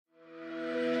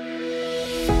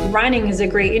running is a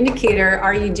great indicator.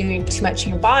 Are you doing too much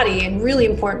in your body? And really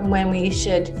important when we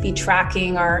should be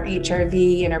tracking our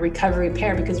HRV and our recovery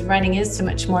repair, because running is so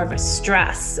much more of a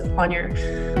stress on your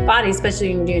body,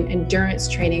 especially when you're doing endurance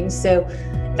training. So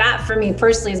that for me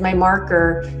personally is my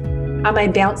marker. Am I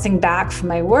bouncing back from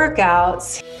my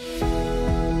workouts?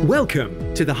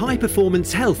 Welcome to the High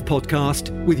Performance Health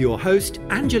Podcast with your host,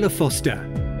 Angela Foster.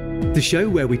 The show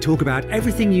where we talk about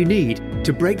everything you need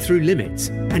to break through limits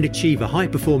and achieve a high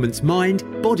performance mind,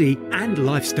 body, and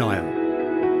lifestyle.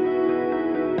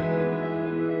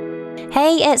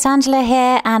 Hey, it's Angela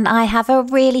here, and I have a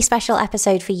really special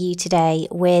episode for you today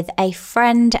with a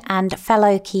friend and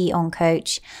fellow Key On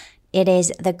coach. It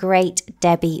is the great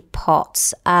Debbie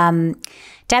Potts.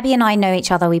 Debbie and I know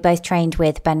each other. We both trained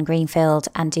with Ben Greenfield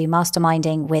and do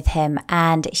masterminding with him,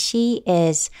 and she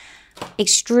is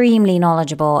extremely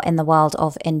knowledgeable in the world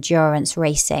of endurance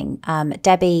racing.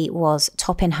 Debbie was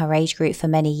top in her age group for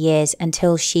many years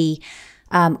until she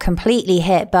completely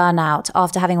hit burnout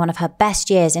after having one of her best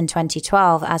years in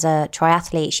 2012 as a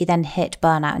triathlete. She then hit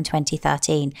burnout in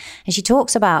 2013. And she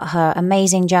talks about her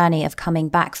amazing journey of coming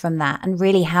back from that and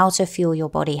really how to fuel your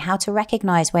body, how to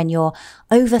recognize when you're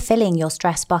overfilling your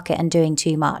stress bucket and doing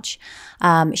too much.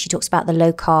 She talks about the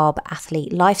low carb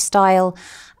athlete lifestyle.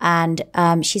 And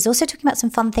she's also talking about some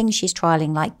fun things she's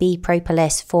trialing, like bee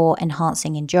propolis for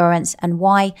enhancing endurance, and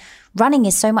why running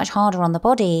is so much harder on the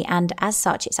body. And as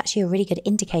such, it's actually a really good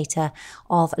indicator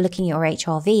of looking at your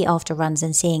HRV after runs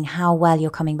and seeing how well you're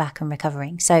coming back and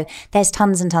recovering. So there's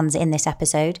tons and tons in this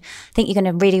episode. I think you're going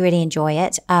to really, really enjoy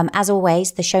it. As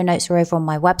always, the show notes are over on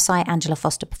my website,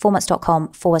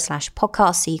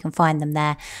 angelafosterperformance.com/podcast, so you can find them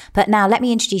there. But now let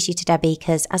me introduce you to Debbie,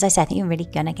 because as I said, I think you're really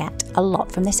going to get a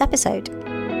lot from this episode.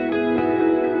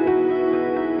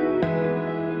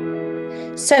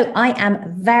 So I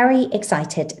am very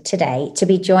excited today to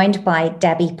be joined by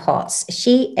Debbie Potts.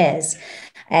 She is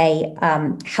a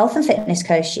health and fitness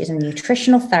coach. She's a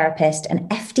nutritional therapist, an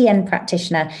FDN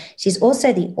practitioner. She's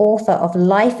also the author of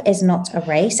Life is Not a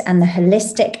Race and the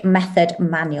Holistic Method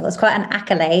Manual. It's quite an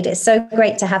accolade. It's so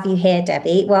great to have you here,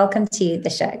 Debbie. Welcome to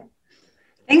the show.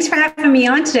 Thanks for having me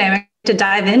on today. I'm going to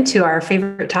dive into our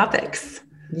favorite topics.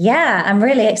 Yeah, I'm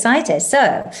really excited.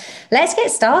 So let's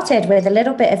get started with a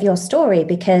little bit of your story,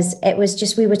 because it was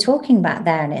just, we were talking back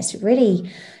there, and it's really,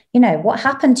 what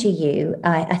happened to you.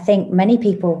 I think many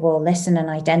people will listen and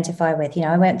identify with,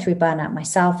 I went through burnout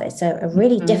myself. It's a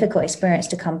really difficult experience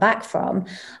to come back from.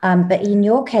 But in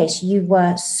your case, you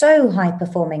were so high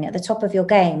performing at the top of your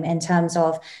game in terms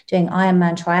of doing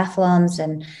Ironman triathlons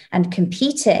and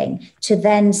competing, to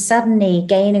then suddenly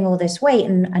gaining all this weight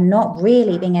and not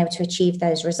really being able to achieve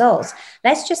those results.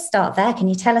 Let's just start there. Can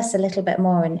you tell us a little bit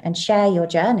more and share your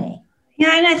journey?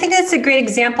 Yeah, and I think that's a great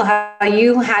example how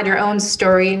you had your own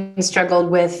story and struggled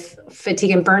with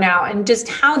fatigue and burnout, and just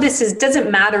how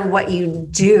doesn't matter what you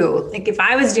do. Like if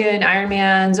I was doing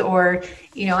Ironmans or,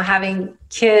 having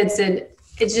kids, and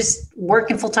it's just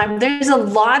working full time, there's a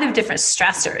lot of different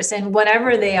stressors, and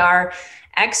whatever they are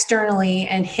externally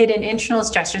and hidden internal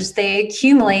stressors, they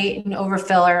accumulate and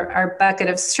overfill our bucket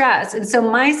of stress. And so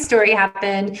my story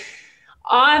happened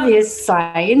obvious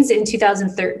signs in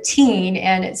 2013,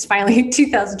 and it's finally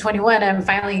 2021. I'm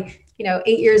finally,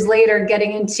 8 years later,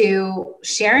 getting into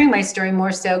sharing my story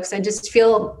more so, because I just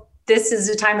feel this is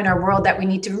a time in our world that we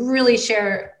need to really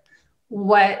share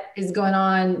what is going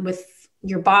on with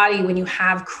your body when you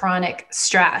have chronic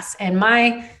stress. And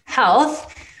my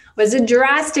health was a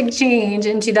drastic change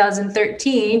in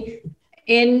 2013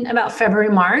 in about February,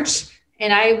 March.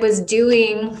 And I was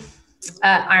doing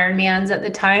Ironmans at the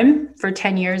time. For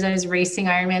 10 years, I was racing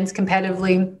Ironmans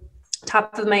competitively,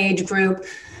 top of my age group.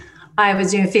 I was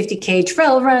doing 50K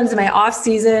trail runs in my off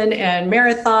season and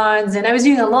marathons, and I was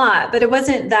doing a lot, but it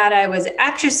wasn't that I was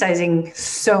exercising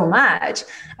so much.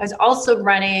 I was also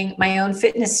running my own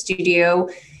fitness studio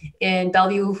in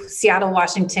Bellevue, Seattle,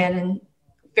 Washington, and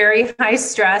very high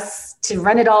stress to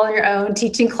run it all on your own,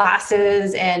 teaching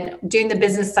classes and doing the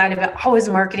business side of it, always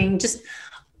marketing, just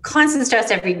constant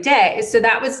stress every day. So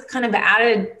that was kind of an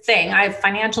added thing. I have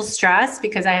financial stress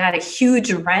because I had a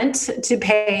huge rent to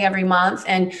pay every month.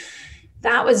 And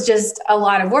that was just a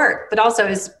lot of work, but also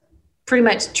I was pretty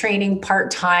much training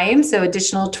part-time. So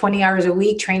additional 20 hours a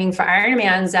week training for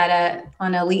Ironmans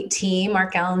on an elite team,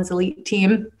 Mark Allen's elite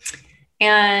team.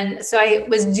 And so I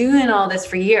was doing all this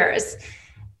for years.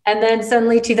 And then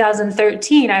suddenly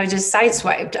 2013, I was just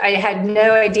sideswiped. I had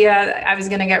no idea I was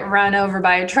going to get run over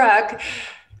by a truck.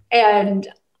 And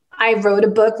I wrote a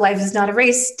book, Life is Not a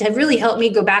Race, to really help me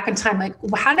go back in time. Like,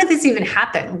 how did this even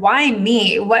happen? Why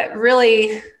me? What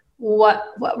really what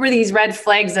were these red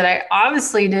flags that I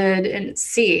obviously didn't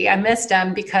see. I missed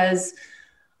them because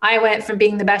I went from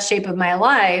being the best shape of my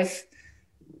life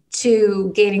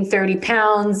to gaining 30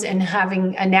 pounds and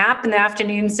having a nap in the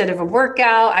afternoon instead of a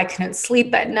workout. I couldn't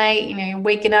sleep at night,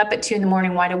 waking up at 2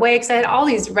 a.m. wide awake. So I had all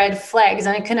these red flags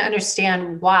and I couldn't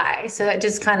understand why. So that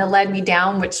just kind of led me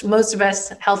down, which most of us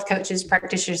health coaches,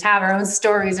 practitioners have our own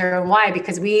stories, our own why,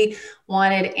 because we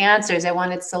wanted answers. I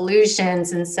wanted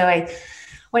solutions. And so I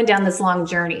went down this long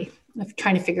journey of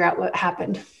trying to figure out what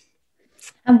happened.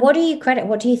 And what do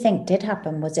you think did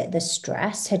happen? Was it the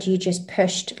stress? Had you just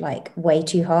pushed like way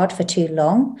too hard for too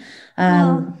long?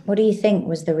 What do you think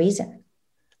was the reason?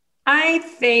 I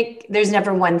think there's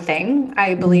never one thing.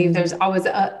 I believe there's always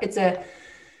like I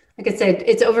said,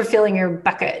 it's overfilling your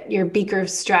bucket, your beaker of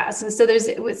stress. And so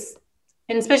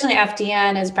and especially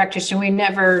FDN as a practitioner, we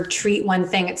never treat one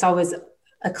thing. It's always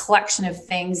a collection of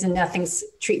things and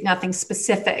treat nothing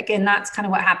specific. And that's kind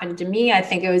of what happened to me. I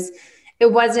think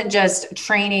it wasn't just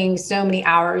training so many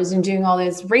hours and doing all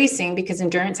this racing, because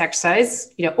endurance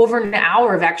exercise, over an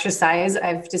hour of exercise,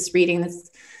 I've just reading this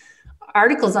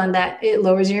articles on that, it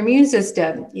lowers your immune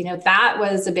system. That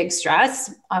was a big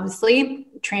stress. Obviously,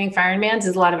 training for Ironmans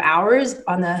is a lot of hours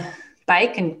on the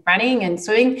bike and running and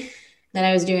swimming. Then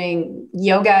I was doing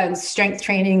yoga and strength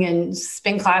training and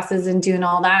spin classes and doing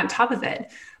all that on top of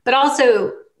it. But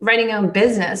also running your own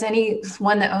business,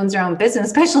 anyone that owns their own business,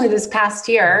 especially this past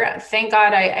year, thank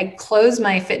God I closed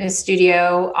my fitness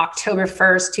studio October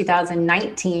 1st,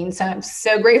 2019. So I'm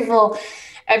so grateful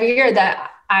every year that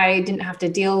I didn't have to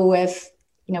deal with,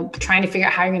 trying to figure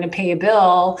out how you're going to pay a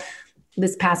bill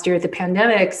this past year with the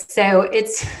pandemic. So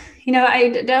it's,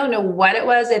 I don't know what it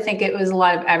was. I think it was a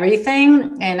lot of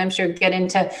everything, and I'm sure get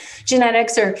into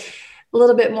genetics or a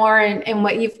little bit more in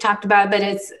what you've talked about, but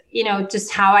it's,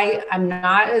 just how I'm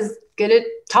not as good at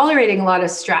tolerating a lot of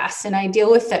stress, and I deal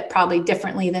with it probably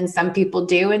differently than some people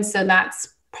do. And so that's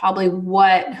probably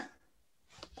what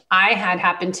I had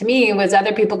happen to me, was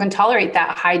other people can tolerate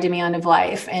that high demand of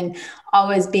life and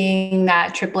always being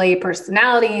that AAA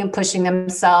personality and pushing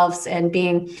themselves and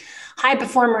being high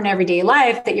performer in everyday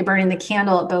life, that you're burning the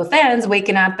candle at both ends,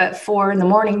 waking up at 4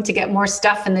 a.m. to get more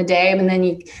stuff in the day. And then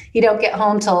you don't get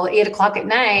home till 8 o'clock at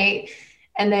night.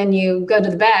 And then you go to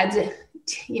the bed,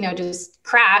 just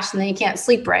crash, and then you can't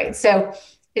sleep right. So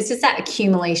it's just that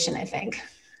accumulation, I think.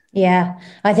 Yeah,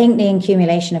 I think the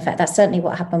accumulation effect, that's certainly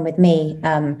what happened with me,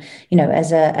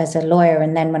 as a lawyer.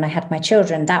 And then when I had my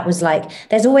children, that was like,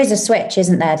 there's always a switch,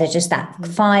 isn't there? There's just that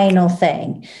final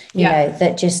thing,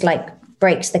 that just like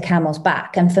breaks the camel's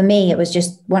back. And for me, it was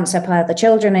just once I piled the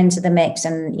children into the mix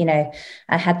and,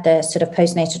 I had the sort of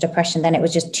postnatal depression, then it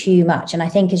was just too much. And I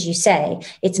think, as you say,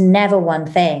 it's never one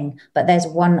thing, but there's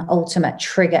one ultimate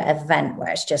trigger event where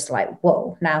it's just like,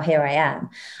 whoa, now here I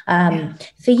am.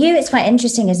 For you, it's quite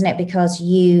interesting, isn't it? Because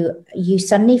you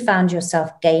suddenly found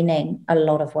yourself gaining a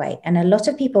lot of weight. And a lot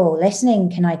of people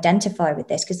listening can identify with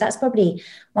this, because that's probably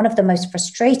one of the most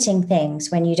frustrating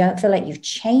things, when you don't feel like you've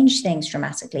changed things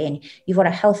dramatically and you've got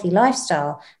a healthy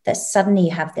lifestyle, that suddenly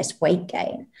you have this weight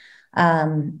gain.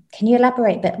 Can you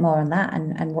elaborate a bit more on that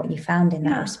and what you found in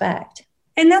that respect?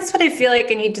 And that's what I feel like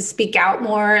I need to speak out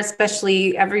more,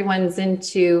 especially everyone's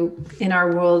in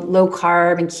our world, low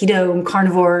carb and keto and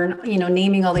carnivore, and,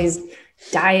 naming all these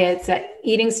diets,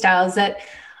 eating styles, that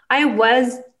I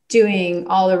was doing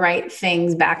all the right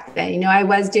things back then. I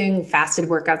was doing fasted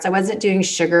workouts. I wasn't doing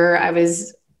sugar. I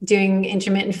was doing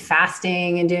intermittent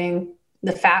fasting and doing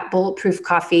the fat bulletproof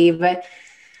coffee. But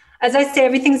as I say,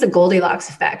 everything's a Goldilocks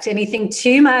effect. Anything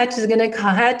too much is going to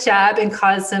catch up and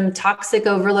cause some toxic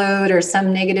overload or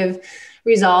some negative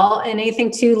result. And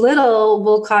anything too little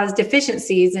will cause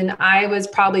deficiencies. And I was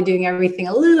probably doing everything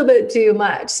a little bit too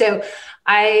much. So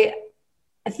I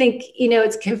think,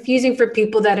 it's confusing for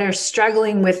people that are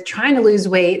struggling with trying to lose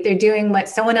weight. They're doing what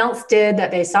someone else did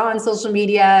that they saw on social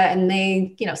media, and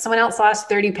someone else lost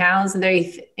 30 pounds and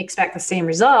they expect the same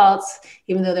results,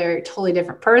 even though they're a totally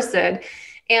different person.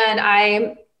 And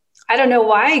I don't know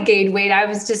why I gained weight. I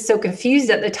was just so confused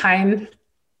at the time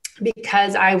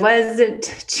because I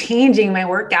wasn't changing my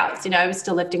workouts. I was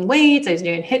still lifting weights. I was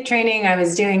doing HIIT training. I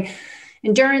was doing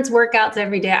endurance workouts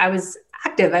every day. I was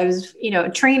active. I was, a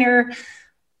trainer,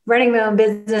 running my own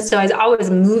business. So I was always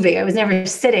moving. I was never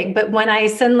sitting. But when I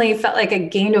suddenly felt like I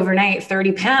gained overnight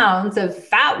 30 pounds of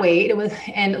fat weight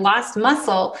and lost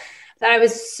muscle, that I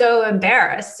was so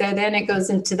embarrassed. So then it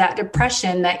goes into that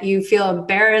depression, that you feel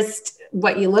embarrassed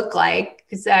what you look like,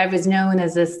 because I was known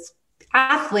as this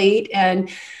athlete and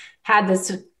had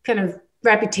this kind of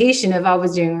reputation of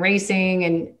always doing racing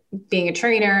and being a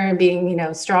trainer and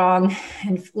being, strong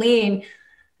and lean.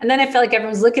 And then I felt like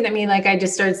everyone's looking at me like I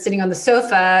just started sitting on the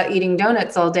sofa eating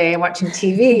donuts all day and watching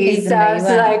TV. So I was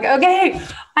like, okay,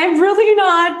 I'm really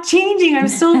not changing. I'm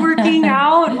still working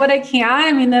out what I can.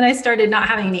 I mean, then I started not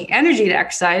having any energy to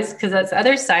exercise because that's the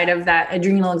other side of that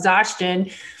adrenal exhaustion.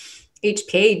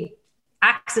 HPA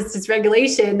access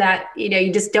dysregulation that,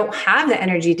 you just don't have the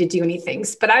energy to do anything.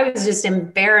 But I was just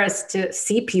embarrassed to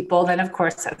see people. Then of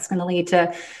course that's going to lead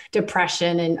to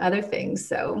depression and other things.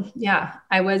 So yeah,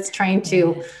 I was trying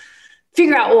to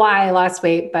figure out why I lost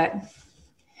weight, but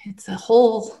it's a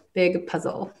whole big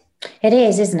puzzle. It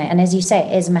is, isn't it? And as you say,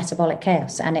 it is metabolic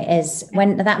chaos. And it is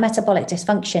when that metabolic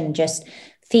dysfunction just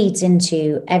feeds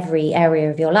into every area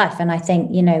of your life. And I think,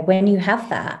 when you have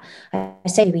that, I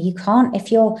say you can't, if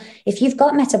you've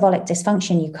got metabolic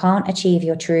dysfunction, you can't achieve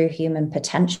your true human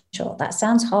potential. That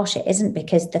sounds harsh. It isn't,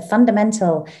 because the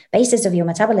fundamental basis of your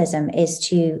metabolism is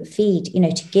to feed,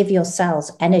 to give your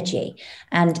cells energy.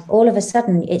 And all of a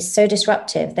sudden it's so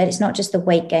disruptive that it's not just the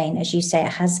weight gain, as you say,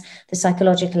 it has the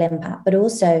psychological impact, but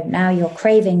also now you're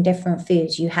craving different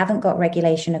foods. You haven't got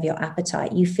regulation of your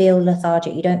appetite. You feel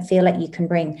lethargic. You don't feel like you can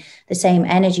bring the same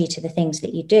energy to the things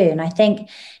that you do. And I think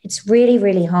it's really,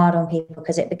 really hard on people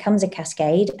because it becomes a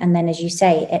cascade. And then, as you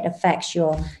say, it affects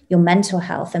your mental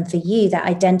health. And for you, that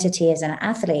identity as an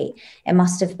athlete, it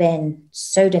must have been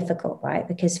so difficult, right?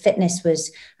 Because fitness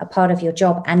was a part of your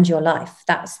job and your life.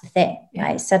 That's the thing,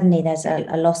 right? Suddenly there's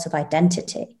a loss of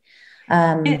identity.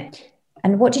 And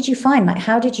what did you find? Like,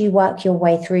 how did you work your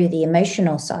way through the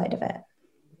emotional side of it?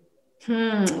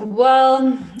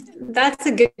 Well, that's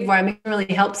a good one. It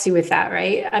really helps you with that,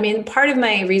 right? I mean, part of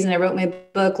my reason I wrote my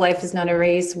book, Life is Not a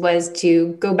Race, was to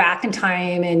go back in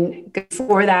time and go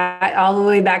before that, all the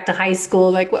way back to high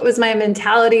school. Like, what was my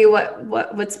mentality?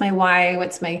 What's my why?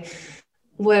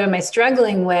 What am I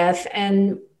struggling with?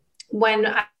 And when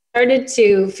I started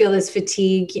to feel this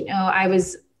fatigue, I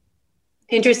was,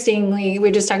 interestingly, we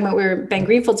were just talking about, we were Ben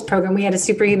Greenfield's program. We had a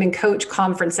Superhuman Coach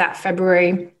conference that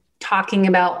February, talking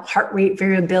about heart rate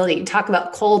variability, talk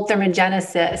about cold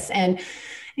thermogenesis and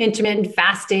intermittent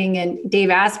fasting. And Dave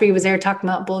Asprey was there talking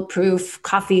about bulletproof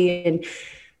coffee and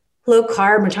low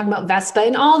carb. We're talking about Vespa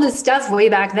and all this stuff way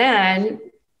back then.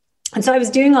 And so I was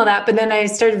doing all that, but then I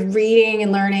started reading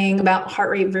and learning about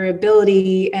heart rate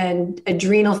variability and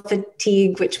adrenal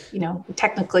fatigue, which,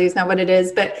 technically is not what it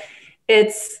is, but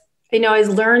it's, I was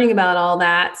learning about all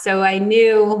that. So I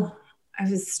knew I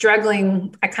was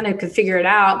struggling. I kind of could figure it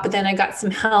out, but then I got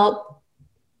some help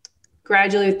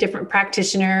gradually with different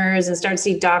practitioners and started to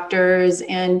see doctors.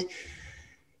 And,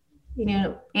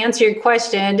 answer your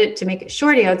question, to make it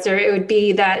short answer, it would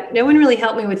be that no one really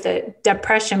helped me with the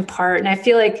depression part. And I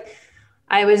feel like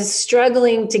I was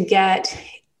struggling to get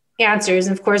answers.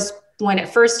 And of course, when it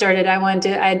first started, I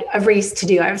had a race to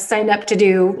do. I was signed up to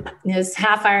do this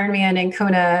half Ironman in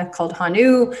Kona called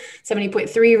Hanu,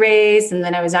 70.3 race. And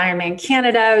then I was Ironman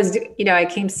Canada. I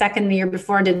came second the year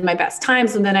before, did my best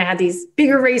times. And then I had these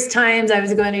bigger race times I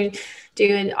was going to do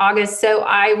in August. So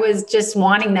I was just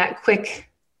wanting that quick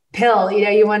pill.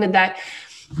 You wanted that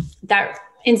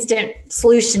instant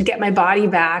solution to get my body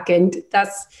back. And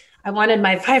I wanted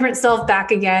my vibrant self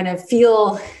back again and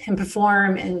feel and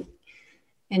perform and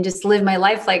just live my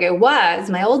life like I was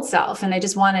my old self. And I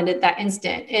just wanted it that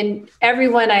instant. And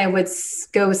everyone I would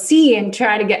go see and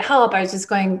try to get help, I was just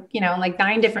going, like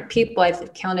 9 different people I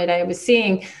counted I was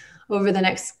seeing over the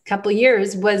next couple of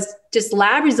years was just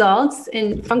lab results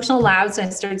in functional labs. I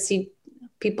started to see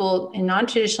people in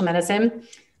non-traditional medicine,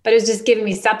 but it was just giving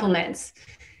me supplements.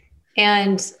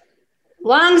 And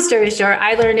long story short,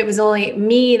 I learned it was only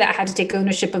me that had to take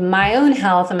ownership of my own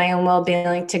health and my own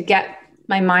well-being to get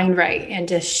my mind right and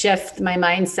to shift my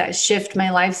mindset, shift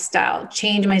my lifestyle,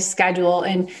 change my schedule.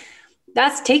 And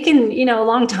that's taken, a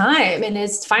long time. And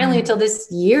it's finally until this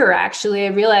year, actually, I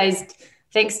realized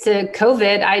thanks to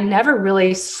COVID, I never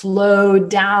really slowed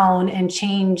down and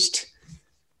changed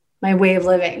my way of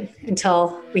living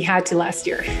until we had to last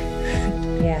year.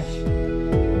 Yeah.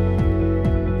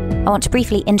 I want to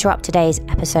briefly interrupt today's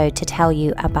episode to tell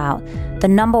you about the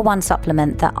number one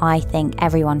supplement that I think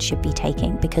everyone should be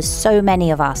taking because so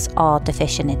many of us are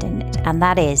deficient in it, and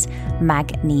that is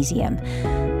magnesium.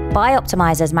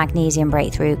 Bioptimizer's Magnesium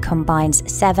Breakthrough combines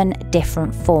 7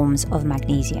 different forms of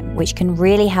magnesium, which can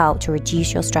really help to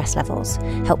reduce your stress levels,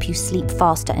 help you sleep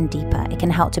faster and deeper. It can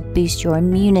help to boost your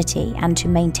immunity and to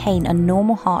maintain a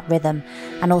normal heart rhythm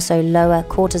and also lower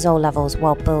cortisol levels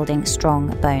while building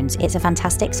strong bones. It's a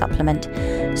fantastic supplement.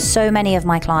 So many of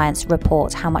my clients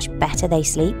report how much better they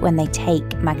sleep when they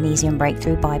take Magnesium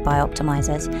Breakthrough by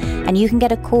Bioptimizers. And you can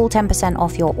get a cool 10%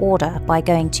 off your order by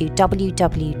going to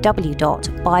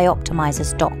www.bioptimizers.com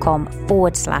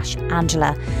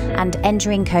bioptimizers.com/Angela and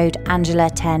entering code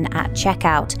Angela10 at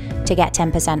checkout to get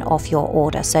 10% off your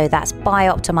order. So that's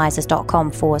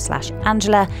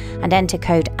bioptimizers.com/Angela and enter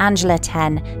code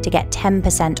Angela10 to get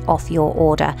 10% off your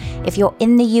order. If you're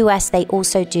in the US, they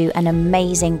also do an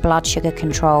amazing blood sugar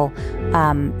control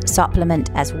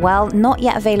supplement as well. Not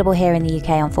yet available here in the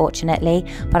UK, unfortunately,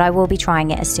 but I will be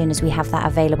trying it as soon as we have that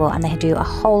available. And they do a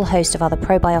whole host of other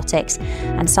probiotics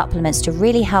and supplements to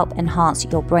really help enhance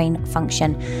your brain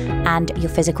function and your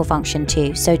physical function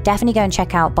too. So definitely go and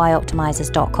check out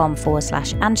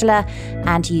bioptimizers.com/Angela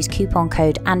and use coupon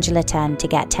code Angela10 to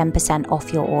get 10%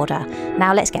 off your order.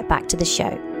 Now let's get back to the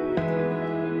show.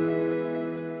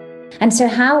 And so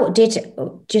how did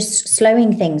just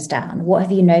slowing things down, what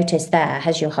have you noticed there?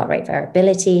 Has your heart rate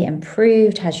variability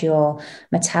improved? Has your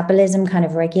metabolism kind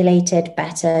of regulated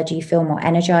better? Do you feel more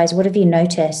energized? What have you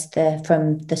noticed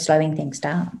from the slowing things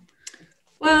down?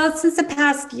 Well, since the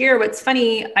past year, what's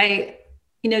funny,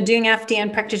 doing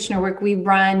FDN practitioner work, we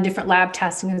run different lab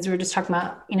testing, as we were just talking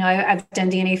about. I've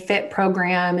done DNA Fit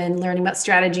program and learning about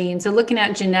strategy. And so looking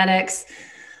at genetics,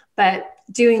 but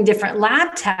doing different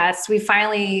lab tests, we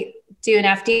finally do an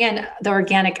FDN, the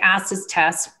organic acids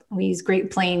test. We use Great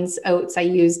Plains oats I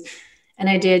used, and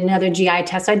I did another GI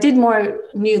test. So I did more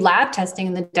new lab testing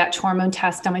and the Dutch hormone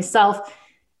test on myself.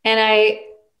 And I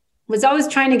was always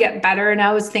trying to get better. And I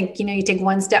always think, you take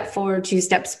one step forward, 2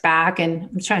 steps back. And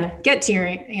I'm trying to get to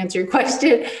answer your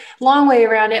question, long way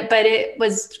around it. But it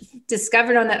was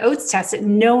discovered on the oats test that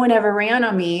no one ever ran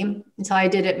on me until I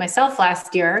did it myself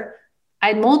last year. I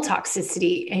had mold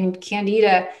toxicity and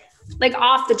candida, like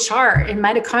off the chart, and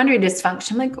mitochondria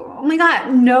dysfunction. I'm like, oh my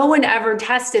God, no one ever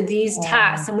tested these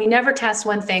tests. And we never test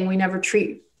one thing. We never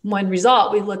treat one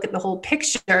result. We look at the whole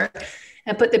picture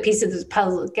and put the pieces of the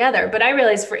puzzle together. But I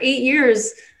realized for 8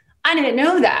 years, I didn't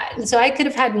know that. And so I could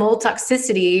have had mold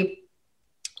toxicity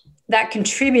that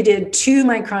contributed to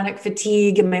my chronic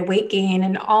fatigue and my weight gain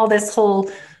and all this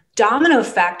whole domino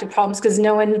effect of problems, because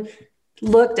no one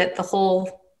looked at the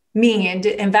whole me and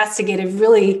investigated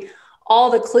really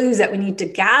all the clues that we need to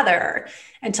gather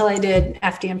until I did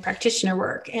FDN practitioner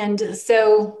work. And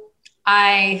so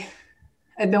I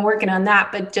have been working on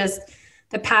that, but just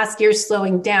the past year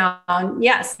slowing down.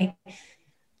 Yes.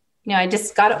 I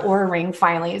just got an Oura ring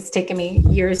finally. It's taken me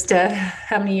years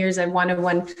how many years I've wanted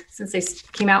one since they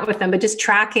came out with them, but just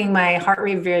tracking my heart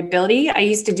rate variability. I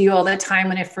used to do all the time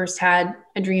when I first had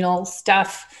adrenal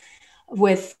stuff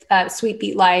with Sweet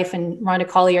Beet Life and Rhonda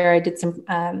Collier. I did some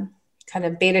kind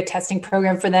of beta testing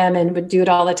program for them and would do it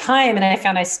all the time. And I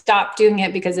found I stopped doing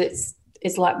it because it's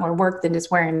a lot more work than just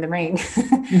wearing the ring.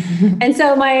 And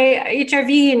so my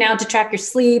HRV, now to track your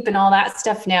sleep and all that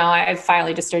stuff, now I've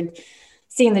finally just started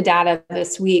seeing the data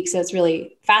this week. So it's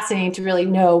really fascinating to really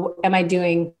know, am I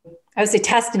doing, I would say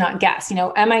test and not guess,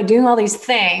 am I doing all these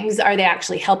things? Are they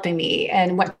actually helping me?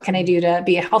 And what can I do to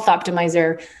be a health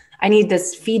optimizer? I need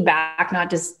this feedback, not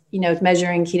just,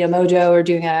 measuring Keto Mojo or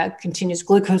doing a continuous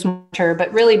glucose monitor,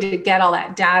 but really to get all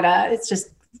that data. It's just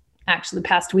actually the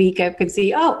past week I could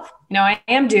see, I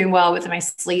am doing well with my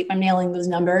sleep. I'm nailing those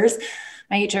numbers.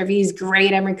 My HRV is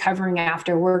great. I'm recovering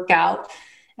after workout.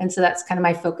 And so that's kind of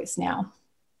my focus now.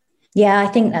 Yeah, I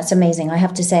think that's amazing. I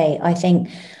have to say, I think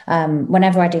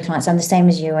whenever I do clients, I'm the same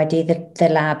as you. I do the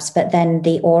labs, but then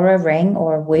the Oura ring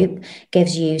or Whoop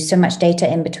gives you so much data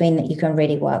in between that you can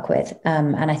really work with.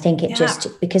 And I think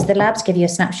just because the labs give you a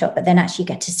snapshot, but then actually you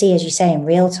get to see, as you say, in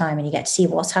real time, and you get to see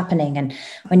what's happening. And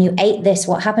when you ate this,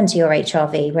 what happened to your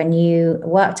HRV? When you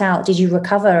worked out, did you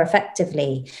recover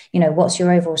effectively? What's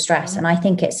your overall stress? And I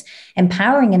think it's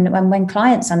empowering. And when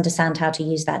clients understand how to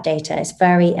use that data, it's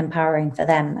very empowering for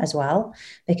them as well,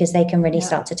 because they can really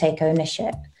start to take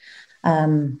ownership.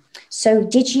 So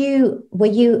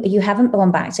you haven't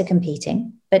gone back to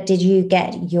competing, but do you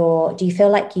feel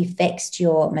like you fixed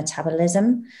your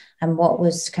metabolism, and what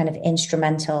was kind of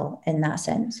instrumental in that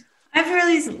sense? I've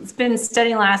really been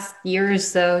studying last year or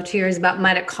so, 2 years, about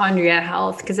mitochondria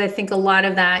health, because I think a lot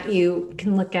of that you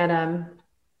can look at,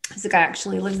 there's a guy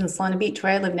actually lives in Solana Beach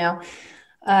where I live now,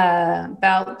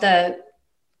 about the,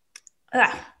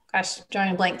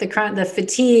 drawing a blank. The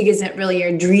fatigue isn't really your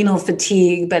adrenal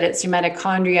fatigue, but it's your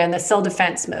mitochondria and the cell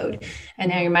defense mode. And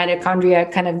now your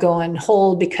mitochondria kind of go on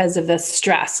hold because of the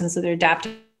stress. And so they're not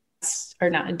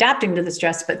adapting to the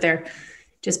stress, but they're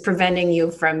just preventing you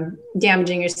from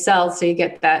damaging your cells. So you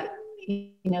get that,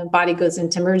 body goes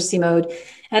into emergency mode.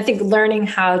 And I think learning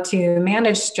how to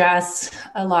manage stress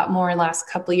a lot more in the last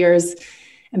couple of years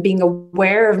and being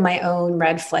aware of my own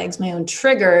red flags, my own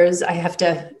triggers, I have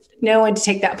to know when to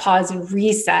take that pause and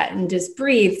reset and just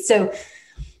breathe. So,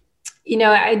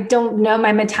 I don't know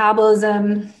my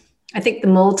metabolism. I think the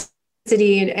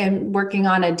multiplicity and working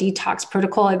on a detox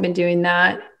protocol, I've been doing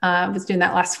that. I was doing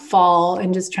that last fall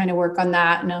and just trying to work on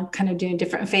that. And I'm kind of doing a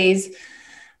different phase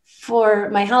for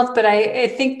my health. But I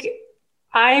think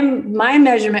my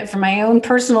measurement for my own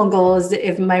personal goal is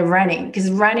if my running, because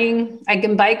running, I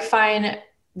can bike fine.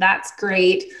 That's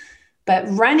great. But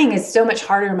running is so much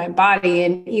harder on my body.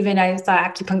 And even I saw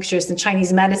acupuncturists and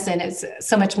Chinese medicine, it's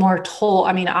so much more toll.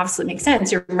 I mean, obviously it makes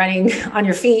sense. You're running on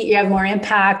your feet, you have more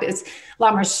impact. It's a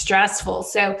lot more stressful.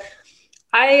 So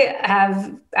I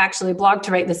have actually a blog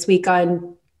to write this week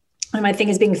on my thing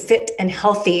is being fit and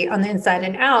healthy on the inside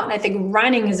and out. And I think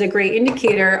running is a great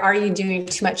indicator. Are you doing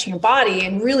too much in your body?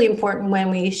 And really important when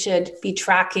we should be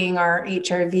tracking our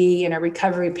HRV and our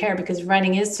recovery repair, because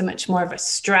running is so much more of a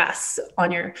stress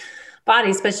on your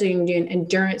body, especially when you're doing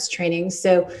endurance training.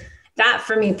 So that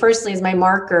for me personally is my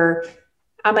marker.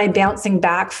 Am I bouncing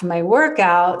back from my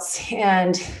workouts?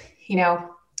 And,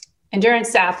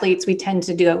 endurance athletes, we tend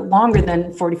to do it longer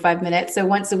than 45 minutes. So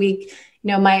once a week,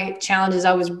 my challenge is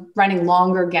always running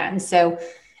longer again. So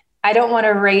I don't want to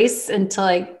race until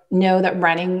I know that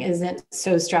running isn't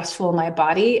so stressful in my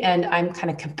body. And I'm kind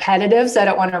of competitive. So I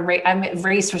don't want to race. I've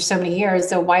raced for so many years.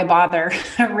 So why bother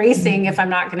racing if I'm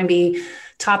not going to be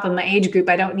top of my age group?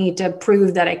 I don't need to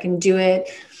prove that I can do it.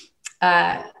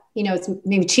 It's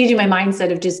maybe changing my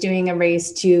mindset of just doing a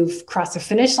race to cross the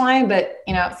finish line, but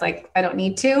it's like, I don't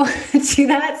need to do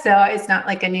that. So it's not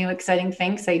like a new exciting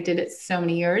thing, because I did it so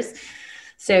many years.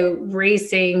 So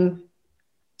racing,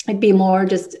 it'd be more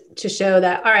just to show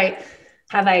that, all right,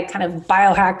 have I kind of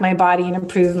biohacked my body and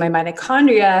improved my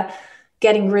mitochondria,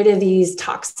 getting rid of these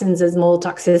toxins as mold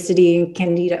toxicity,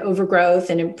 candida overgrowth,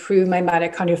 and improve my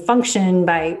mitochondrial function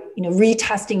by,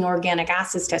 retesting organic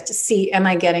acids test to see, am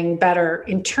I getting better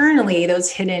internally,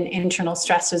 those hidden internal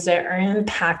stressors that are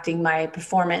impacting my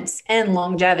performance and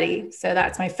longevity. So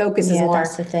that's my focus, is more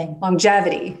that's the thing.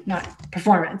 Longevity, not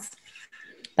performance.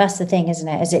 That's the thing, isn't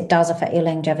it? Is it does affect your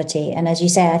longevity. And as you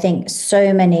say, I think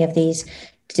so many of these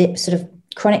sort of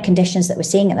chronic conditions that we're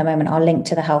seeing at the moment are linked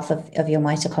to the health of your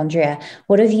mitochondria.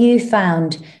 What have you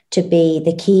found to be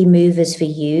the key movers for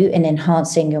you in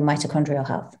enhancing your mitochondrial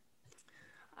health?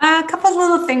 A couple of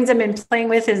little things I've been playing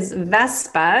with is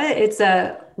Vespa. It's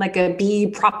a bee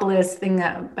propolis thing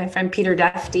that my friend Peter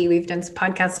Defty, we've done some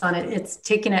podcasts on it. It's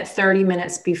taken it 30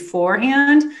 minutes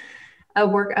beforehand,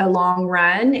 a long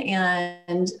run,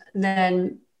 and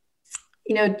then,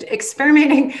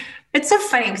 experimenting. It's so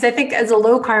funny because I think as a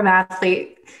low carb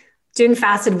athlete doing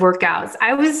fasted workouts,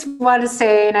 I always want to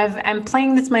say, and I'm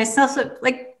playing this myself,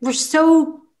 like we're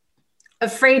so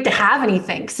afraid to have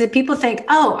anything. So people think,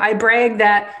 oh, I brag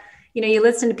that, you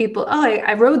listen to people, oh,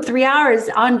 I rode 3 hours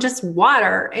on just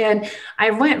water, and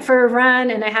I went for a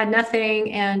run and I had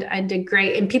nothing and I did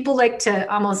great. And people like to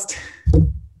almost,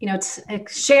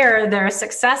 share their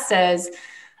successes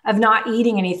of not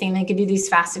eating anything. They could do these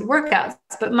fasted workouts.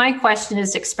 But my question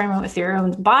is to experiment with your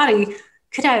own body.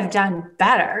 Could I have done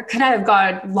better? Could I have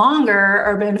gone longer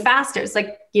or been faster? It's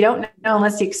like, you don't know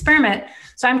unless you experiment.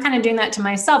 So I'm kind of doing that to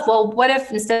myself. Well, what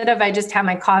if instead of I just have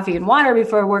my coffee and water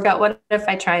before a workout, what if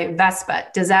I try Vespa?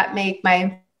 Does that make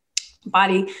my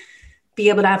body be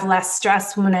able to have less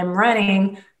stress when I'm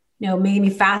running? Maybe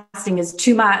fasting is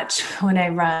too much when I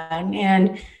run,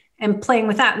 and playing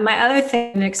with that. My other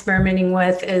thing I'm experimenting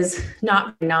with is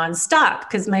not nonstop,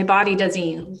 because my body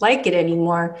doesn't like it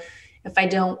anymore if I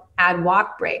don't add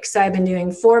walk breaks. So I've been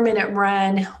doing 4-minute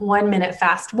run, 1 minute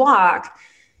fast walk.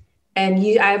 And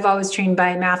I've always trained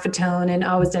by Maffetone and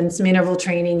always done some interval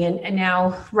training, and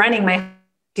now running my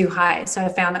too high. So I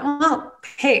found that, well,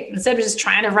 hey, instead of just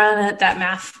trying to run at that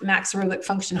max aerobic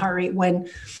function heart rate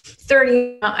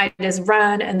 130, I just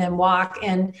run and then walk,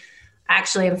 and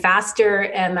actually I'm faster,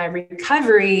 and my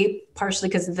recovery, partially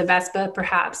because of the Vespa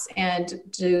perhaps, and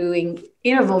doing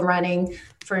interval running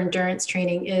for endurance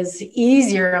training is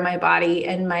easier on my body.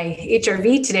 And my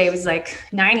HRV today was like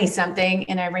 90 something,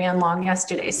 and I ran long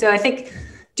yesterday. So I think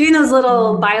doing those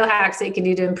little biohacks that you can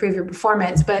do to improve your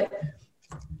performance, but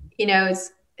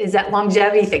is that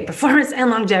longevity thing, performance and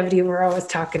longevity we're always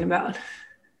talking about.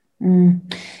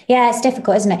 Yeah, it's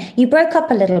difficult, isn't it? You broke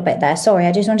up a little bit there. Sorry,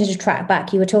 I just wanted to track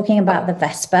back. You were talking about the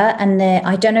Vespa, and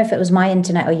I don't know if it was my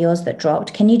internet or yours that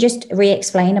dropped. Can you just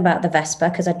re-explain about the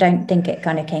Vespa? Because I don't think it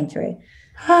kind of came through.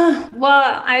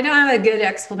 Well, I don't have a good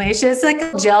explanation. It's like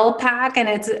a gel pack, and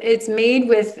it's made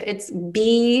with, it's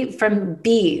bee from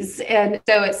bees. And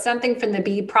so it's something from the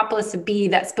bee, propolis of bee,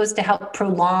 that's supposed to help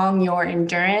prolong your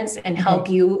endurance and help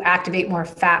you activate more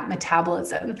fat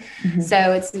metabolism.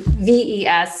 So it's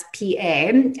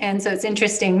VESPA. And so it's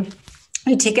interesting.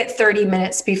 you take it 30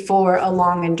 minutes before a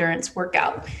long endurance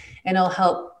workout, and it'll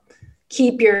help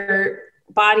keep your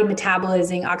body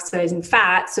metabolizing oxidizing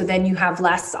fat. So then you have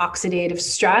less oxidative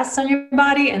stress on your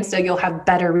body. And so you'll have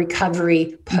better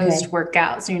recovery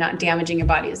post-workout. So you're not damaging your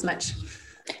body as much.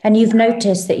 And you've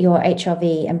noticed that your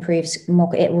HRV improves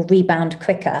more, it will rebound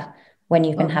quicker when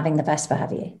you've been having the Vespa,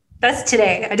 have you? That's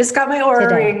today. I just got my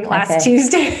Oura ring last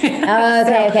Tuesday.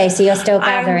 Oh, okay. So you're still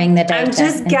gathering the data. I'm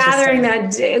just gathering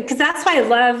that, because that's why I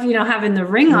love, having the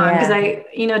ring on, because I,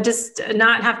 just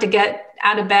not have to get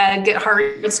out of bed, get heart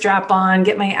rate strap on,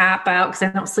 get my app out because I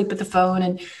don't sleep with the phone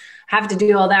and have to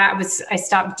do all that. I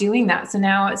stopped doing that. So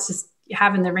now it's just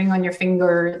having the ring on your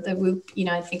finger, the Whoop,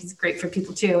 I think is great for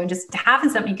people too. And just having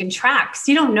something you can track.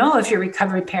 So you don't know if your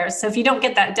recovery pairs. So if you don't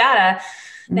get that data,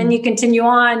 then you continue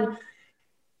on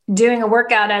doing a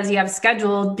workout as you have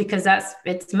scheduled, because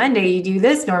it's Monday, you do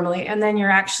this normally, and then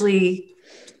you're actually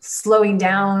slowing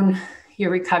down your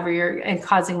recovery and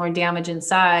causing more damage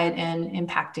inside and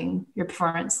impacting your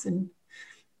performance and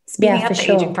speeding up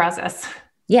the aging process.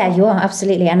 Yeah, you are,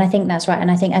 absolutely. And I think that's right.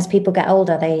 And I think as people get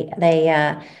older, they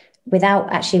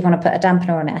without actually want to put a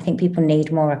dampener on it, I think people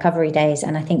need more recovery days.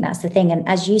 And I think that's the thing. And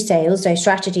as you say, also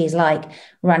strategies like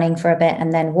running for a bit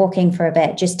and then walking for a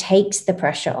bit just takes the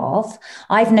pressure off.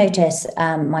 I've noticed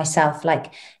myself,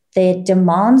 like the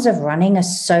demands of running are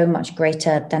so much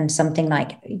greater than something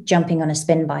like jumping on a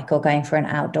spin bike or going for an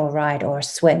outdoor ride or a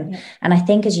swim. Yeah. And I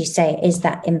think, as you say, it is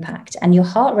that impact. And your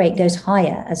heart rate goes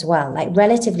higher as well. Like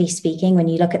relatively speaking, when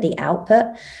you look at the output,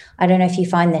 I don't know if you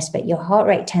find this, but your heart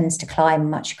rate tends to climb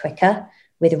much quicker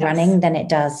with running than it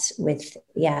does with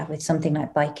something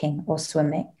like biking or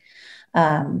swimming.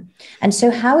 And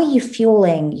so how are you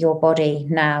fueling your body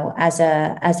now as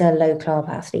a low carb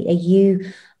athlete?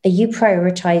 Are you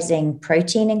prioritizing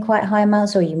protein in quite high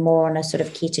amounts, or are you more on a sort of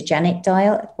ketogenic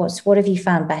diet? What have you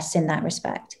found best in that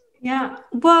respect? Yeah,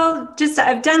 well,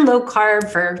 I've done low carb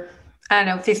for,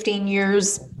 15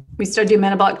 years. We started doing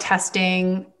metabolic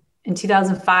testing in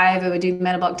 2005. I would do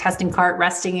metabolic testing, cart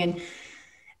resting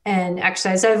and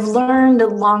exercise. So I've learned a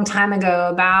long time ago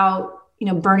about,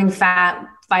 burning fat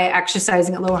by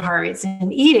exercising at lower heart rates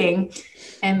and eating,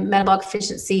 and metabolic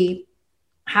efficiency,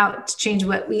 how to change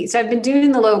what we eat. So I've been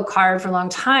doing the low carb for a long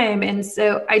time. And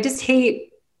so I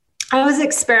always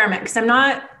experiment, because I'm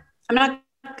not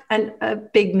a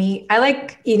big meat. I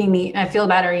like eating meat, and I feel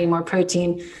better eating more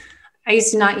protein. I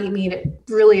used to not eat meat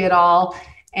really at all.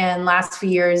 And last few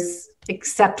years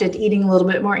accepted eating a little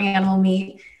bit more animal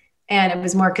meat. And it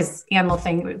was more because animal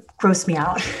thing would gross me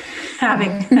out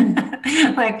having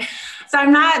so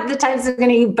I'm not the types of going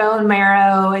to eat bone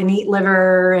marrow and eat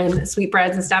liver and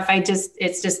sweetbreads and stuff.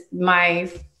 It's just my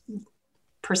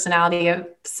personality of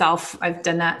self. I've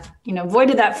done that,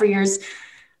 avoided that for years.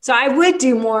 So I would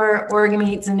do more organ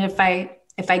meats. And if I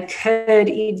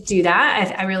could do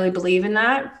that, I really believe in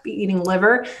that, eating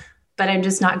liver, but I'm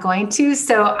just not going to.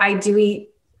 So I do eat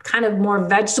kind of more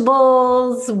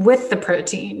vegetables with the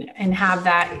protein and have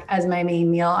that as my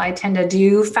main meal. I tend to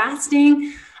do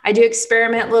fasting. I do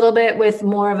experiment a little bit with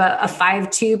more of a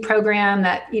 5-2 program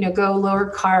that, go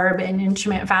lower carb and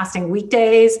intermittent fasting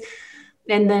weekdays,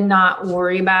 and then not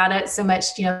worry about it so much,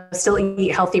 still eat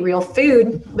healthy, real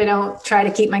food, but don't try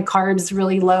to keep my carbs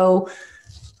really low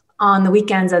on the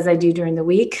weekends as I do during the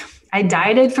week. I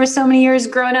dieted for so many years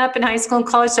growing up in high school and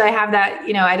college. So I have that,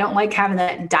 I don't like having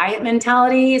that diet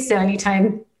mentality. So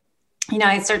anytime,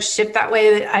 I start to shift that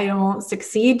way, that I don't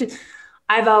succeed.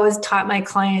 I've always taught my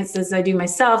clients, as I do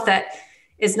myself, that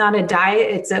it's not a diet,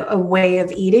 it's a way of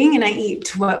eating. And I eat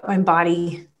to what my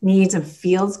body needs and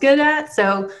feels good at.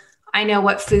 So I know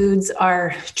what foods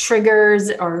are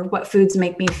triggers, or what foods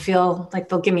make me feel like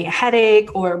they'll give me a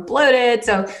headache or bloated.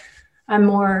 So I'm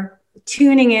more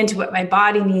tuning into what my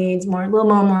body needs, a little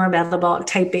more metabolic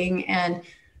typing, and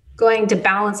going to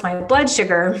balance my blood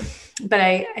sugar. But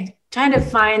I try to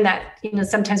find that,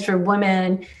 sometimes for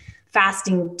women,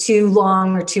 fasting too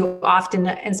long or too often,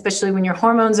 and especially when your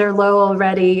hormones are low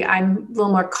already, I'm a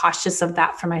little more cautious of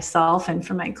that for myself and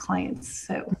for my clients.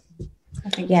 So I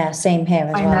think same here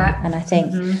as well. And I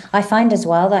think I find as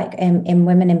well, like in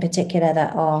women in particular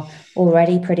that are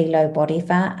already pretty low body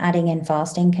fat, adding in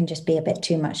fasting can just be a bit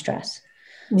too much stress.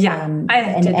 Yeah,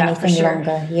 I did that for sure.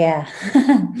 Longer. Yeah.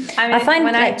 I find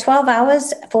like 12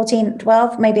 hours,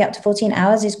 12, maybe up to 14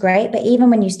 hours is great. But even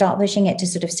when you start pushing it to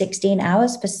sort of 16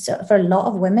 hours, for a lot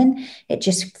of women, it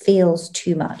just feels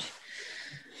too much.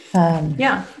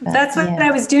 That's what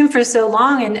I was doing for so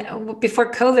long. And before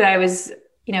COVID, I was,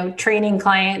 training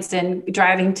clients and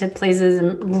driving to places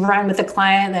and run with a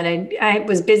client that I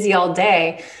was busy all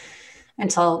day.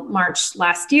 until March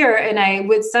last year. And I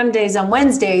would, some days on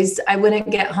Wednesdays, I wouldn't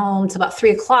get home till about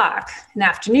 3 o'clock in the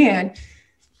afternoon.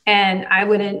 And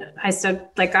I said,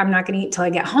 like, I'm not going to eat till I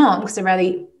get home because I'd rather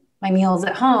eat my meals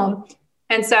at home.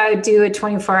 And so I would do a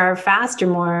 24-hour fast or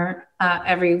more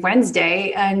every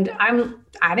Wednesday. And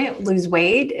I didn't lose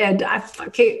weight. And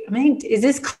is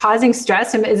this causing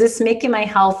stress? Is this making my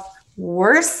health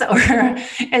worse, or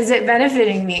is it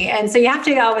benefiting me? And so you have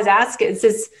to always ask, is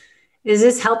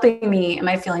this helping me? Am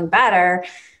I feeling better?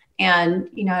 And,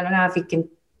 I don't know how you can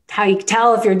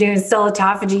tell if you're doing still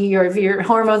autophagy or if your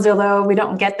hormones are low. We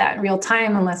don't get that in real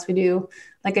time unless we do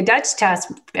like a Dutch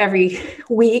test every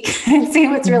week and see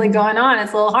what's really going on.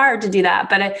 It's a little hard to do that,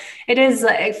 but it is,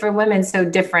 like, for women, so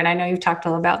different. I know you've talked a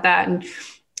little about that. And,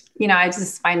 I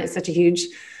just find it such a huge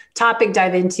topic to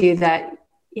dive into that,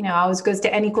 always goes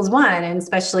to N=1. And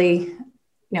especially,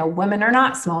 women are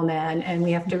not small men, and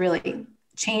we have to really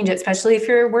change it, especially if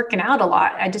you're working out a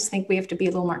lot. I just think we have to be a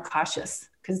little more cautious,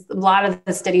 because a lot of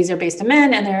the studies are based on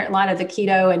men, and a lot of the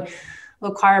keto and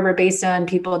low carb are based on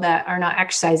people that are not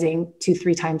exercising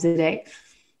 2-3 times a day.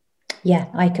 Yeah,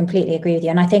 I completely agree with you.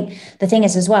 And I think the thing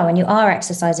is as well, when you are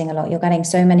exercising a lot, you're getting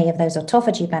so many of those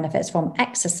autophagy benefits from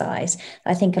exercise.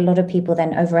 I think a lot of people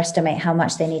then overestimate how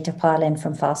much they need to pile in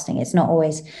from fasting. It's not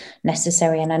always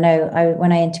necessary. And I know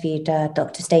when I interviewed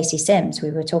Dr. Stacey Sims, we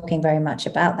were talking very much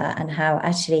about that, and how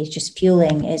actually just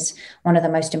fueling is one of the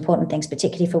most important things,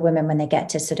 particularly for women when they get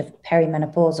to sort of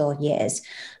perimenopausal years.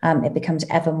 It becomes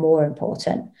ever more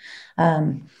important.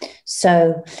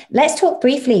 So let's talk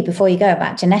briefly before you go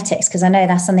about genetics, because I know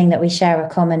that's something that we share a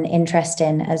common interest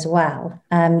in as well.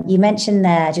 You mentioned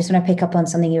there, I just want to pick up on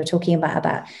something you were talking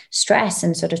about stress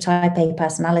and sort of type A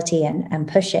personality and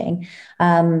pushing.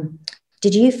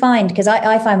 Did you find, because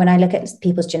I find when I look at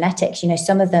people's genetics,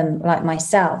 some of them, like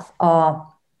myself,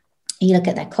 you look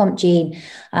at their COMT gene,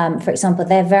 for example,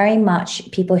 they're very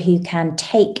much people who can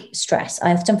take stress.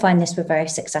 I often find this with very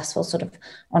successful sort of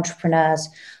entrepreneurs,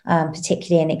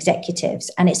 particularly in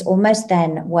executives. And it's almost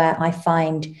then where I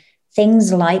find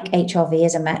things like HRV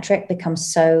as a metric become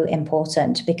so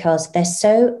important, because they're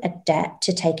so adept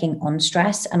to taking on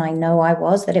stress. And I know I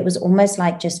was, that it was almost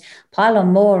like just pile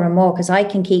on more and more, because I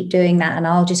can keep doing that and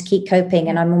I'll just keep coping.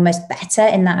 And I'm almost better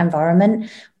in that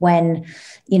environment when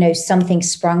something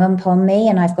sprung upon me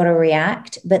and I've got to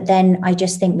react. But then I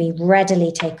just think we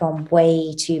readily take on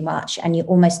way too much, and you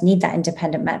almost need that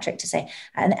independent metric to say,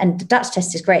 and the Dutch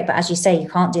test is great, but as you say, you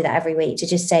can't do that every week, to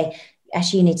just say,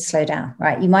 actually, you need to slow down,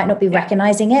 right? You might not be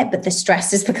recognizing it, but the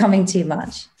stress is becoming too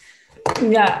much.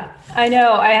 Yeah, I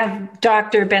know. I have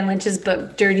Dr. Ben Lynch's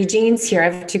book, Dirty Genes, here. I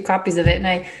have 2 copies of it, and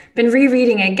I've been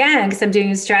rereading it again because I'm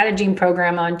doing a strategy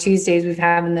program on Tuesdays. We've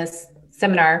having this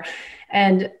seminar,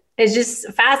 and it's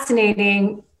just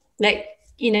fascinating that,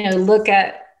 look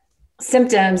at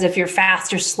symptoms if you're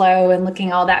fast or slow, and looking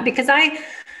at all that, because I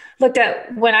looked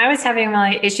at when I was having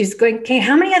my issues going, okay,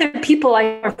 how many other people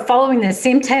are following the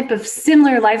same type of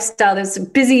similar lifestyle that's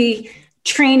busy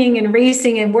training and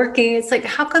racing and working? It's like,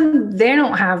 how come they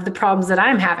don't have the problems that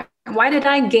I'm having? Why did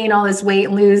I gain all this weight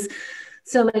and lose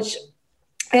so much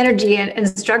energy and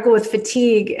struggle with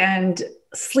fatigue and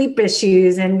sleep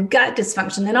issues and gut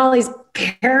dysfunction and all these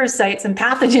parasites and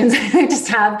pathogens? I just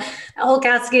have a whole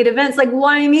cascade of events. Like,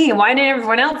 why me? Why did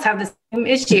everyone else have the same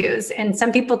issues? And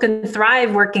some people can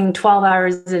thrive working 12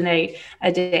 hours a day.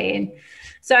 And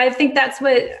so I think that's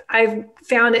what I've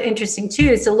found it interesting too,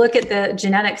 is to look at the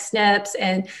genetic SNPs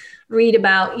and read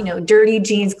about, dirty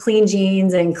genes, clean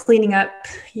genes, and cleaning up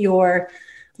your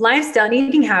lifestyle and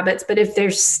eating habits. But if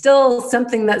there's still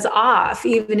something that's off,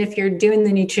 even if you're doing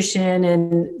the nutrition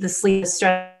and the sleep,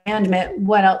 stress management,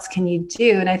 what else can you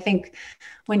do? And I think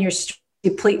when you're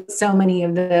deplete so many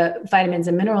of the vitamins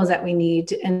and minerals that we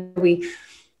need, and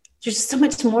there's so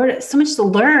much to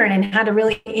learn, and how to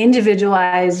really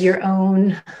individualize your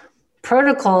own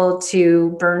protocol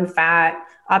to burn fat,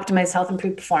 optimize health,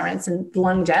 improve performance, and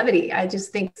longevity. I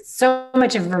just think so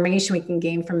much information we can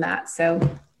gain from that. So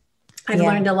I've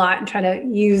learned a lot and try to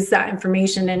use that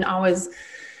information, and always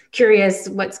curious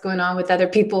what's going on with other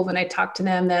people when I talk to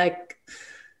them. They're like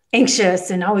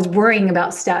anxious and always worrying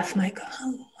about stuff. I'm like,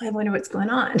 oh, I wonder what's going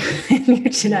on in your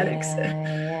genetics.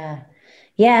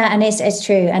 Yeah, and it's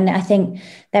true. And I think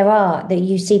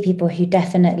you see people who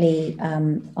definitely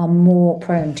are more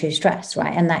prone to stress,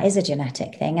 right? And that is a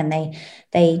genetic thing. And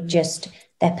they just,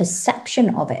 their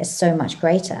perception of it is so much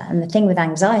greater. And the thing with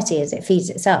anxiety is it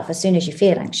feeds itself. As soon as you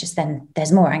feel anxious, then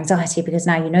there's more anxiety, because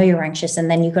now you're anxious,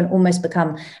 and then you can almost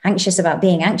become anxious about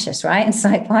being anxious, right? It's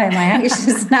like, why am I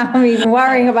anxious? Now I'm even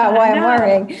worrying about why I'm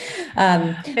worrying.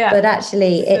 But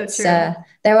actually,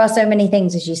 there are so many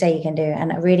things, as you say, you can do,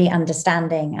 and really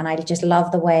understanding. And I just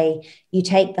love the way you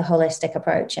take the holistic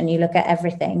approach and you look at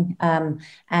everything, and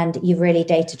you're really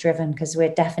data driven, because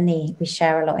we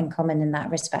share a lot in common in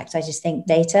that respect. I just think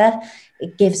data,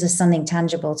 it gives us something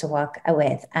tangible to work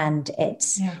with, and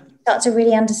it's start to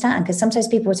really understand, because sometimes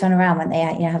people will turn around when they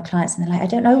have clients and they're like, I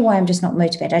don't know why I'm just not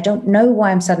motivated. I don't know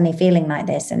why I'm suddenly feeling like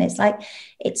this. And it's like,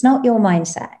 it's not your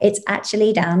mindset. It's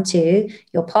actually down to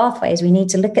your pathways. We need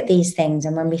to look at these things,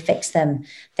 and when we fix them,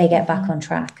 they get back on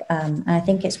track. And I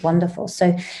think it's wonderful.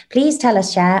 So please tell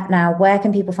us, share now, where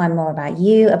can people find more about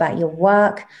you, about your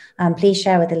work? Please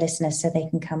share with the listeners so they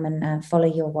can come and follow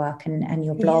your work and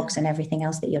your blogs and everything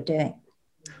else that you're doing.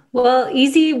 Well,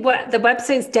 easy. The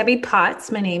website's Debbie Potts,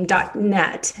 my name,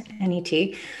 .net,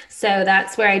 N-E-T. So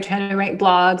that's where I try to write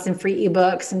blogs and free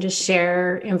ebooks and just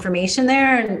share information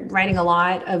there, and writing a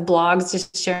lot of blogs,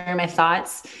 just sharing my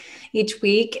thoughts each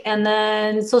week. And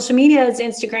then social media is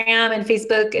Instagram, and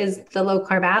Facebook is The Low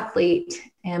Carb Athlete.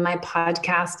 And my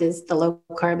podcast is The Low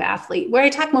Carb Athlete, where I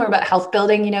talk more about health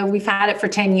building. We've had it for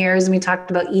 10 years, and we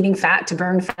talked about eating fat to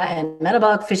burn fat and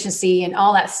metabolic efficiency and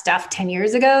all that stuff 10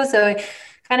 years ago. So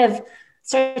kind of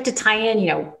start to tie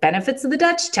in, benefits of the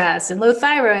Dutch test and low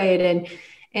thyroid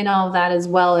and all of that, as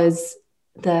well as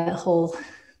the whole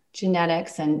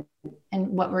genetics and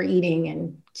what we're eating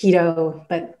and keto.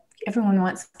 But everyone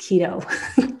wants keto,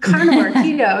 carnivore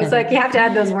keto. It's like you have to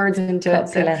add those words into it.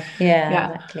 So,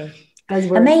 yeah, exactly.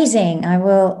 Amazing. I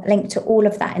will link to all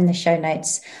of that in the show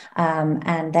notes,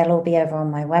 and they'll all be over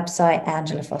on my website,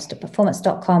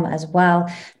 angelafosterperformance.com, as well.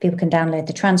 People can download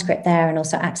the transcript there and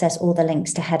also access all the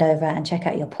links to head over and check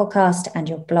out your podcast and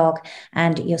your blog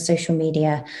and your social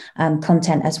media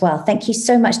content as well. Thank you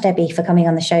so much, Debbie, for coming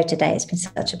on the show today. It's been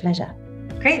such a pleasure.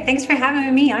 Great. Thanks for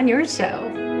having me on your show.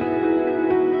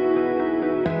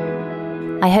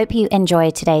 I hope you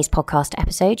enjoyed today's podcast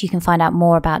episode. You can find out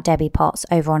more about Debbie Potts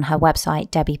over on her website,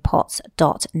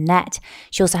 debbiepotts.net.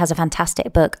 She also has a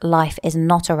fantastic book, Life is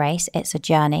Not a Race, It's a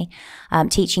Journey,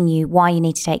 teaching you why you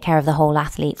need to take care of the whole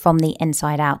athlete from the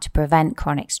inside out to prevent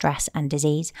chronic stress and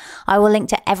disease. I will link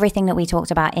to everything that we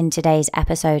talked about in today's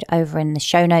episode over in the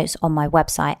show notes on my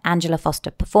website,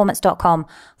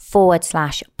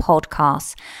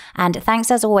 angelafosterperformance.com/podcasts. And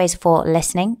thanks as always for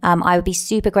listening. I would be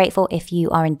super grateful if you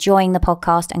are enjoying the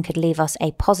podcast and could leave us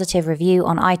a positive review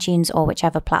on iTunes or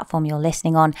whichever platform you're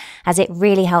listening on, as it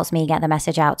really helps me get the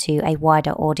message out to a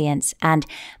wider audience. And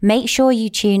make sure you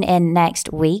tune in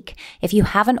next week. If you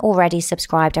haven't already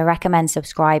subscribed, I recommend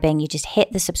subscribing. You just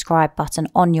hit the subscribe button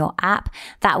on your app.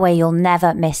 That way you'll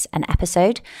never miss an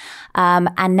episode.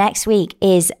 And next week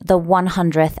is the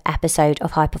 100th episode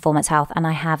of High Performance Health, and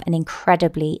I have an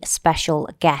incredibly special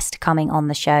guest coming on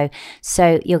the show.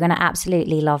 So you're going to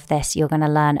absolutely love this. You're going to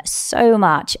learn so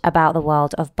much about the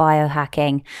world of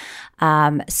biohacking.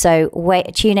 So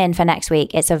tune in for next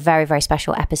week. It's a very, very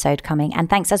special episode coming. And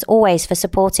thanks as always for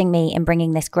supporting me in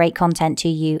bringing this great content to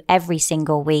you every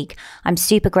single week. I'm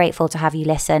super grateful to have you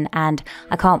listen, and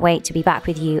I can't wait to be back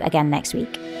with you again next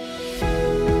week.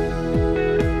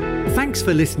 Thanks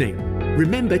for listening.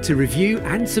 Remember to review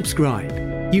and subscribe.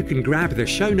 You can grab the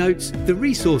show notes, the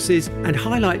resources, and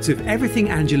highlights of everything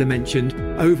Angela mentioned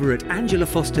over at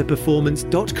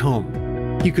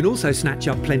angelafosterperformance.com. You can also snatch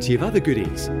up plenty of other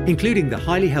goodies, including the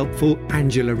highly helpful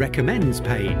Angela Recommends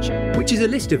page, which is a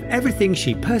list of everything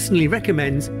she personally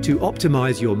recommends to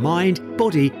optimize your mind,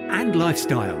 body, and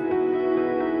lifestyle.